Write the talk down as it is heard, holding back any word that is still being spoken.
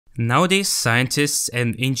Nowadays, scientists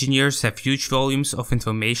and engineers have huge volumes of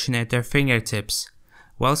information at their fingertips.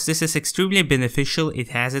 Whilst this is extremely beneficial, it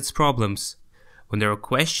has its problems. When there are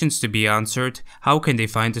questions to be answered, how can they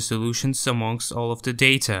find the solutions amongst all of the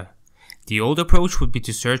data? The old approach would be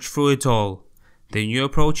to search through it all. The new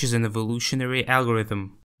approach is an evolutionary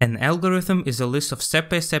algorithm. An algorithm is a list of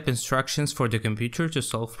step-by-step instructions for the computer to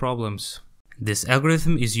solve problems. This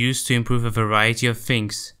algorithm is used to improve a variety of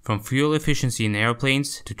things, from fuel efficiency in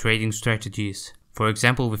airplanes to trading strategies. For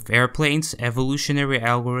example, with airplanes, evolutionary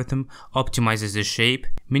algorithm optimizes the shape,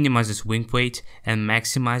 minimizes wing weight, and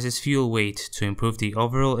maximizes fuel weight to improve the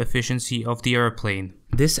overall efficiency of the airplane.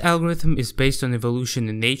 This algorithm is based on evolution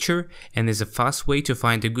in nature and is a fast way to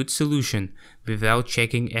find a good solution without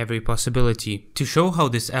checking every possibility. To show how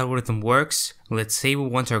this algorithm works, let's say we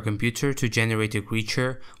want our computer to generate a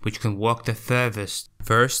creature which can walk the furthest.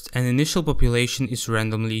 First, an initial population is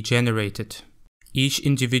randomly generated. Each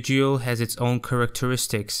individual has its own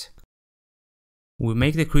characteristics. We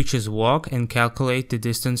make the creatures walk and calculate the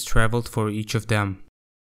distance traveled for each of them.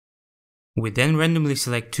 We then randomly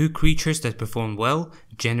select two creatures that perform well,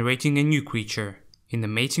 generating a new creature. In the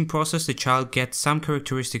mating process, the child gets some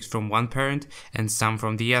characteristics from one parent and some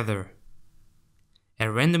from the other.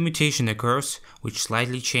 A random mutation occurs, which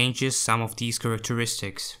slightly changes some of these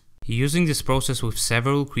characteristics. Using this process with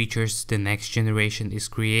several creatures, the next generation is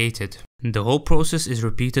created. The whole process is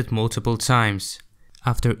repeated multiple times.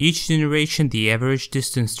 After each generation, the average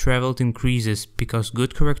distance traveled increases because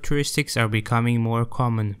good characteristics are becoming more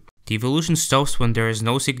common. The evolution stops when there is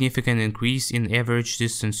no significant increase in average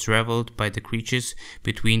distance traveled by the creatures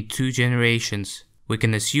between two generations. We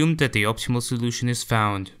can assume that the optimal solution is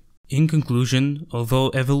found. In conclusion,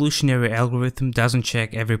 although evolutionary algorithm doesn't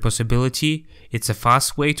check every possibility, it's a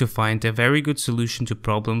fast way to find a very good solution to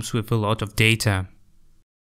problems with a lot of data.